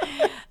weeks.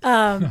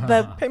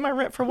 But pay my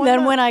rent for 1 then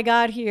month. when I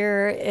got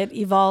here, it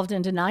evolved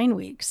into 9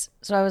 weeks.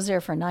 So I was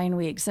there for 9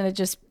 weeks, and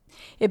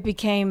it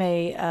became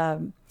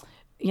an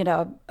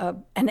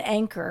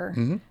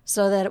anchor,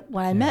 so that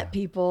when I met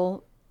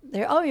people,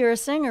 they're, oh, you're a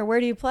singer.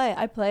 Where do you play?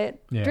 I play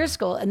at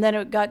Driscoll. And then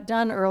it got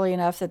done early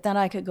enough that then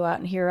I could go out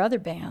and hear other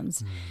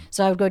bands.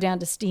 So I would go down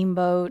to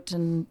Steamboat,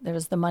 and there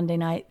was the Monday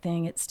night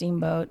thing at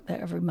Steamboat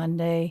every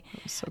Monday,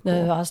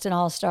 the Austin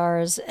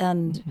All-Stars,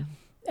 and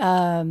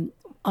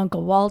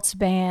Uncle Walt's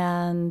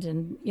band,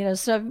 and,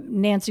 so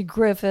Nancy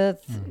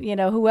Griffith,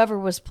 whoever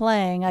was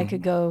playing, I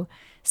could go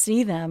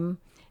see them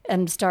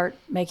and start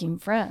making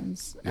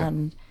friends.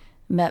 And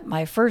met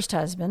my first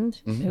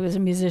husband, who was a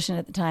musician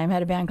at the time,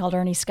 had a band called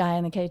Ernie Sky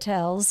and the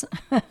K-Tells.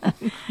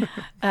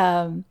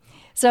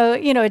 So,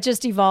 it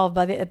just evolved.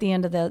 At the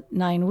end of the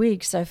 9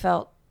 weeks, I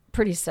felt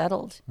pretty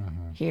settled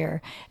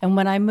here. And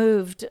when I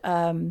moved,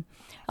 I'll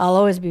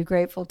always be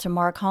grateful to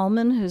Mark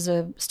Hallman, who's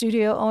a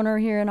studio owner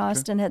here in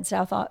Austin, had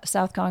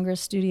South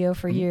Congress studio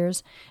for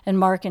years. And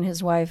Mark and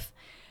his wife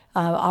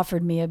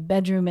offered me a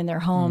bedroom in their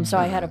home. So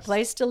I had a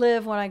place to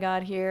live when I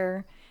got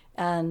here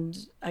and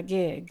a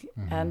gig.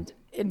 And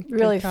it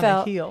really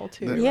felt heal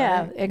too.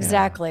 Yeah, right?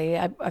 Exactly.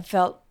 I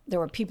felt there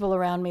were people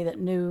around me that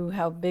knew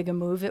how big a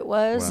move it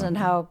was and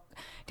how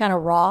kind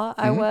of raw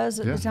I was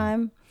at the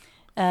time,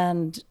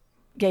 and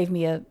gave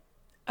me a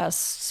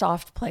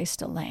soft place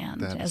to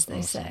land, as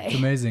they say. It's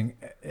amazing.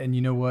 And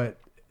you know what?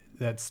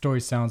 That story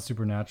sounds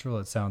supernatural.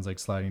 It sounds like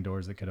sliding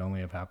doors that could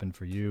only have happened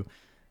for you.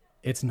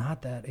 It's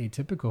not that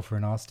atypical for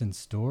an Austin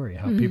story,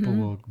 how people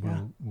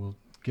will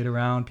get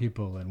around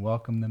people and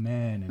welcome them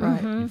in,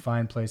 and you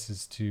find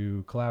places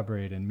to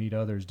collaborate and meet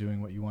others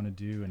doing what you want to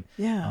do. And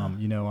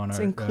on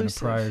a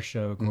prior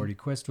show, Gordy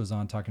Quist was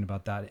on talking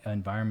about that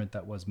environment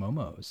that was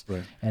Momo's,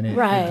 and it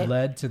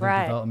led to the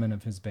development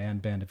of his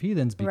band of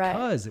Heathens,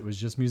 because it was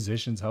just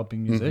musicians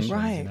helping musicians.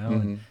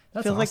 And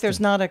that's feels like there's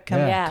not a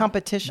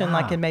competition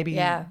like in maybe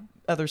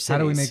other cities. How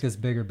do we make this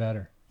bigger,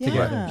 better?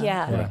 Together.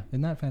 Yeah.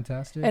 Isn't that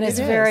fantastic? And it's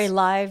very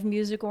live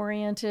music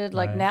oriented.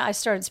 Like now I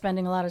started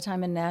spending a lot of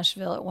time in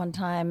Nashville at one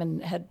time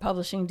and had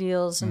publishing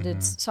deals and did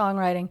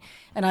songwriting.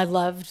 And I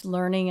loved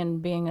learning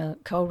and being a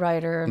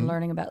co-writer and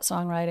learning about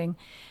songwriting.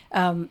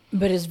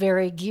 But it's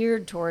very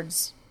geared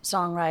towards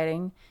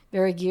songwriting,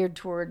 very geared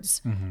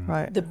towards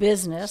the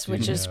business,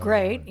 which is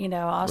great.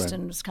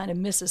 Austin was kind of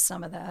misses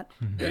some of that,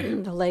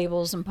 the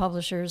labels and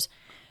publishers.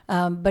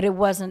 But it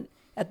wasn't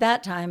at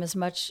that time as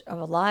much of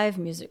a live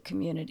music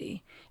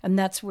community. And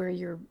that's where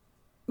your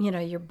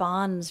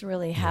bonds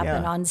really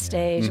happen on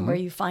stage, and where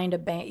you find a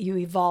band, you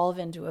evolve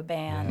into a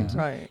band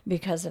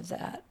because of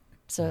that.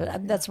 So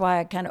that's why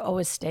I kind of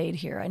always stayed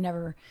here. I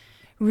never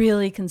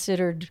really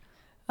considered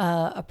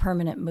a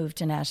permanent move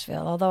to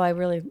Nashville, although I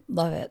really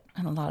love it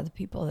and a lot of the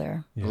people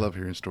there. I love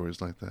hearing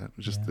stories like that.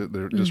 It's just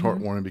they're just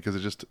heartwarming, because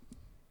it just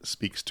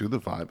speaks to the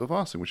vibe of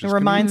Austin, which is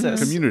reminds us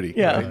community.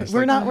 Yeah, right?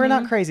 we're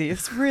not crazy.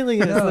 It really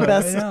is the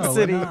best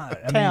city,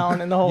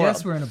 town in the whole world.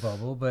 Yes, we're in a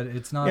bubble, but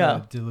it's not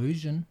a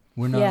delusion.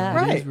 We're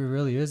not. It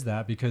really is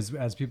that, because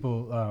as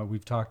people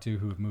we've talked to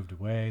who have moved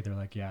away, they're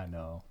like, yeah,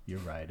 no, you're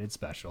right, it's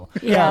special.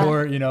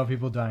 Or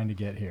people dying to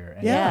get here,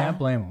 and you can't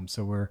blame them.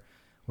 So we're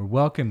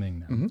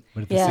welcoming them,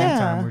 but at the same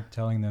time, we're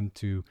telling them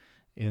to,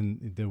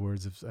 in the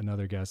words of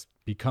another guest,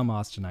 become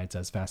Austinites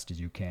as fast as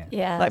you can.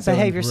 Yeah. Like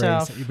behave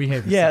yourself.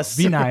 Behave yourself. Yes.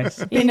 Be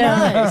nice. Be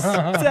nice.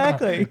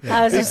 Exactly.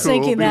 I was just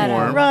thinking that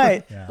out.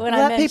 Right. When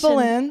Let people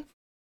in.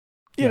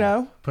 you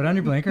know, put on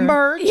your blinker,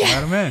 merge.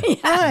 Let them in.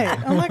 Right.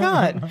 Oh my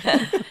God.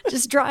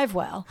 Just drive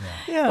well.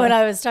 Yeah. When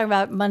I was talking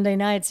about Monday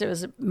nights, it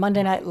was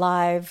Monday Night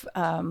Live,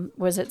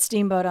 was at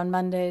Steamboat on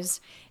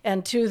Mondays.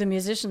 And two of the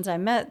musicians I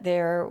met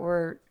there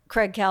were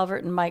Craig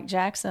Calvert and Mike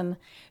Jackson,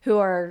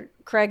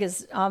 Craig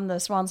is on the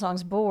Swan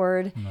Songs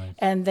board,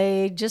 and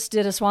they just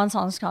did a Swan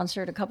Songs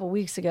concert a couple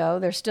weeks ago.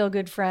 They're still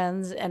good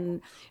friends,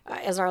 and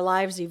as our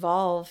lives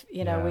evolve,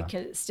 we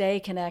can stay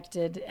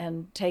connected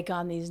and take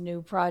on these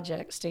new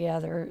projects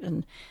together.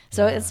 And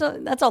so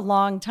that's a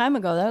long time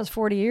ago. That was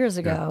 40 years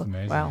ago.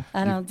 Yeah, wow.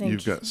 I don't think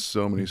you've got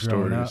so many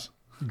stories.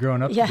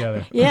 Growing up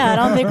together. Yeah, I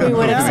don't think we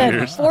would have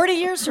said 40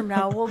 years from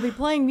now we'll be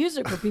playing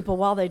music for people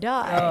while they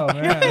die. Oh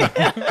man.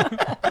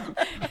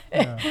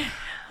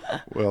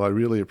 Well, I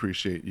really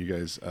appreciate you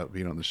guys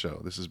being on the show.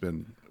 This has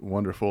been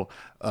wonderful.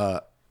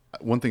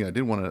 One thing I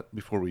did want to,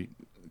 before we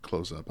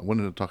close up, I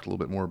wanted to talk a little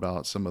bit more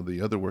about some of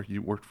the other work.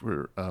 You worked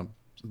for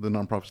the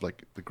nonprofits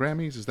like the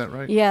Grammys, is that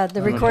right? Yeah,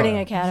 the Recording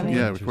Academy.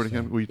 Yeah, Recording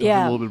Academy. Will you talk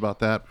a little bit about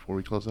that before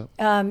we close up?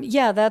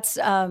 That's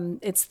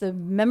it's the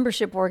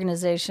membership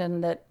organization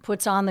that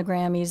puts on the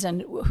Grammys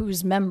and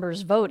whose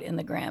members vote in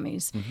the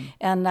Grammys. Mm-hmm.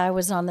 And I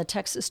was on the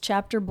Texas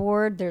chapter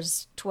board.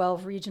 There's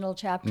 12 regional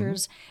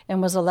chapters, and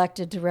was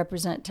elected to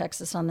represent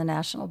Texas on the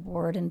national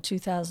board in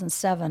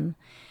 2007.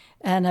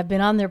 And I've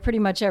been on there pretty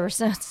much ever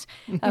since.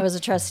 I was a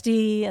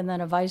trustee, and then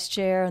a vice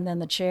chair, and then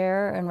the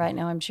chair, and right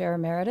now I'm chair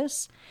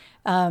emeritus.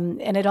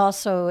 And it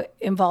also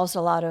involves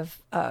a lot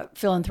of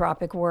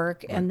philanthropic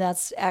work, and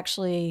that's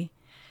actually,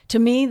 to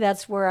me,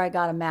 that's where I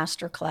got a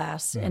master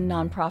class in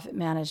nonprofit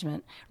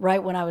management,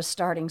 right when I was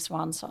starting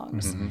Swan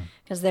Songs.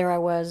 Because there I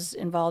was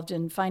involved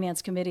in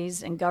finance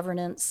committees and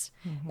governance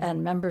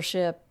and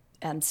membership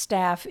and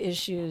staff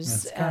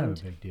issues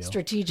and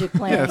strategic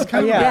planning. Yeah, it's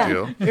kind of a big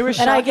deal. It was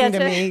shocking to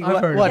me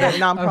what a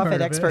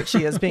nonprofit expert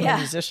she is being a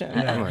musician.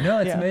 No,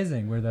 it's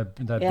amazing where that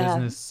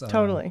business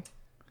totally.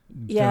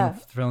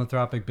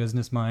 Philanthropic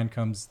business mind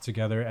comes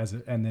together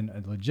and then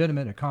a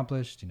legitimate,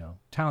 accomplished,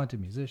 talented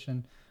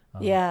musician.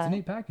 It's a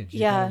neat package.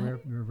 A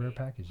rare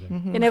package there.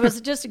 And it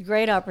was just a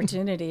great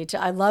opportunity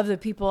I love the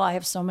people. I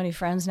have so many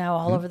friends now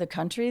all over the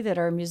country that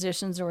are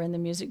musicians or in the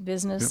music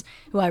business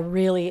who I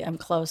really am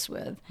close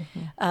with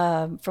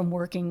from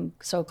working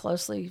so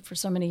closely for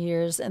so many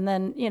years. And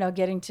then,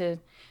 getting to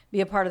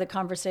be a part of the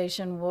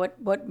conversation,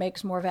 what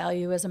makes more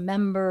value as a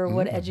member,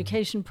 what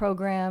education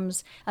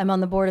programs. I'm on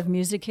the board of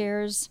Music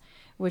Cares,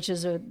 which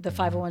is the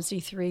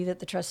 501c3 that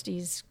the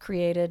trustees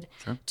created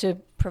to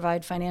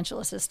provide financial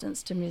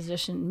assistance to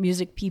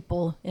music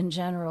people in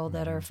general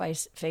that are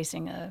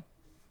facing a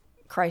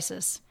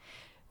crisis.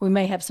 We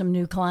may have some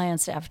new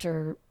clients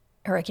after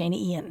Hurricane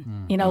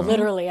Ian,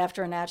 literally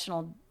after a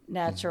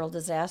natural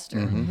disaster.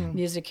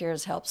 Music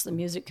Cares helps the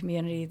music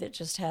community that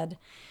just had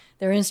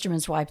their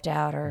instruments wiped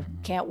out or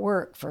can't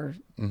work for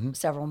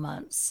several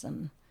months.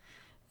 And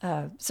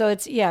so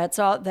it's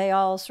all, they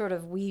all sort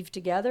of weave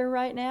together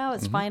right now.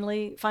 It's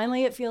finally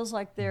it feels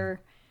like they're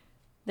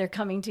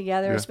coming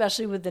together,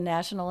 especially with the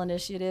national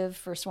initiative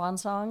for Swan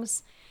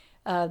Songs.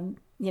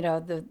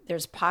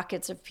 There's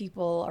pockets of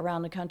people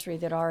around the country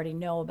that already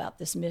know about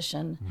this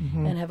mission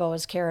and have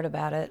always cared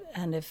about it.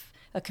 And if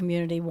a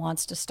community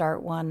wants to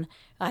start one,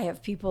 I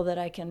have people that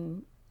I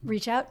can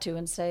reach out to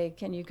and say,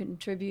 can you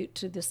contribute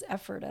to this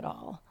effort at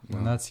all?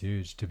 And that's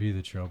huge, to be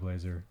the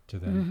trailblazer to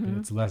them.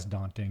 It's less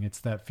daunting. It's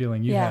that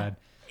feeling you had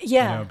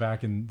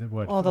back in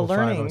all the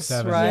learnings,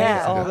 07,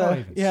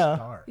 right?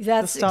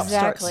 That's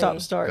exactly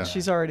start. Yeah.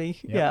 She's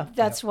already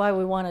That's why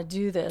we want to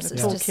do this,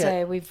 is to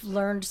say we've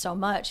learned so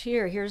much.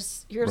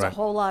 Here's a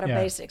whole lot of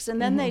basics,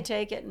 and then they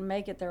take it and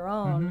make it their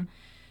own,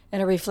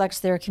 and it reflects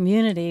their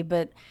community.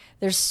 But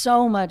there's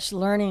so much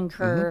learning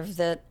curve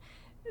that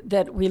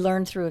we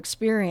learn through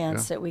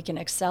experience that we can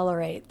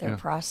accelerate their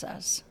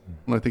process.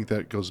 Well, I think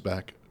that goes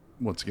back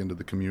once again to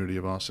the community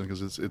of Austin,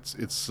 because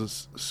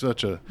it's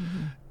such a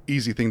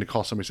easy thing to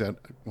call somebody and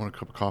say, I want a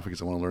cup of coffee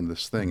because I want to learn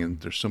this thing, and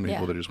there's so many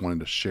people that are just wanting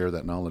to share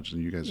that knowledge,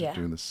 and you guys are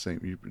doing the same.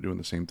 You're doing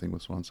the same thing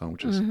with Swan Song,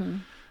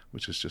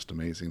 which is just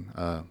amazing.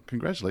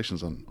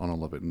 Congratulations on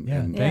all of it,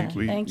 and thank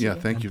you.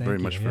 Thank you very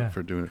much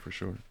for doing it, for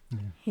sure.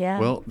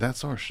 Well,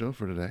 that's our show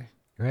for today.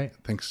 Great.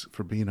 Thanks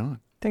for being on.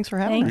 Thanks for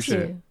having us.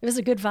 Thank you. It was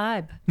a good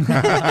vibe.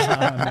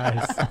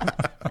 Nice.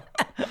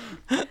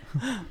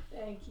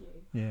 Thank you.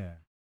 Yeah.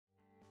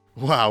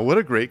 Wow, what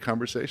a great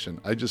conversation.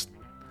 I just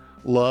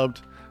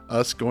loved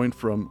us going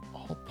from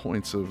all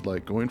points of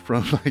going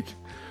from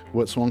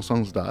what Swan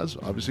Songs does,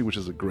 obviously, which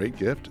is a great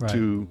gift,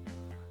 to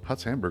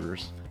Hut's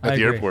Hamburgers at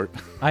the airport.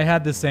 I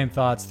had the same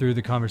thoughts through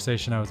the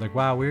conversation. I was like,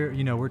 wow,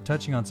 we're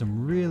touching on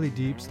some really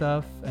deep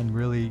stuff and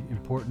really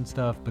important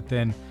stuff, but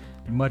then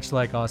much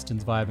like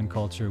Austin's vibe and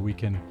culture, we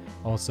can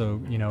also,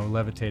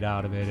 levitate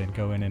out of it and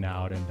go in and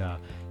out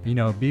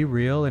and, be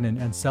real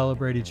and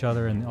celebrate each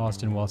other in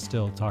Austin while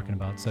still talking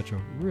about such a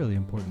really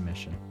important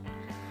mission.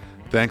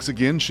 Thanks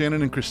again,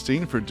 Shannon and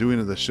Christine, for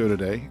doing the show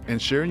today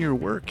and sharing your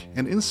work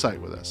and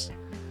insight with us.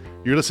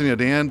 You're listening to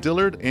Dan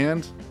Dillard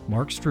and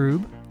Mark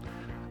Strube.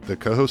 the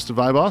co-host of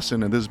Vibe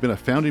Austin, and this has been a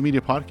Foundry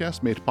Media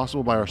podcast made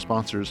possible by our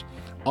sponsors,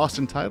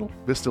 Austin Title,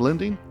 Vista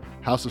Lending,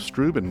 House of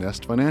Stroob, and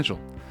Nest Financial.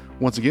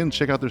 Once again,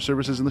 check out their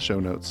services in the show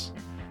notes.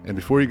 And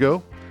before you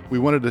go, we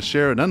wanted to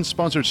share an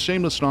unsponsored,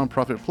 shameless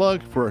nonprofit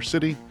plug for our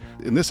city.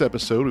 In this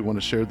episode, we want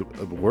to share the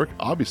work,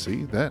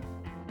 obviously, that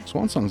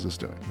Swan Songs is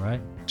doing.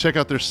 Right. Check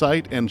out their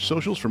site and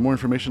socials for more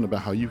information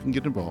about how you can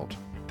get involved.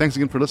 Thanks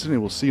again for listening,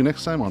 and we'll see you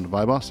next time on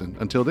Vibe Austin.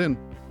 Until then,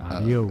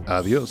 adios.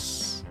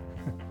 Adios.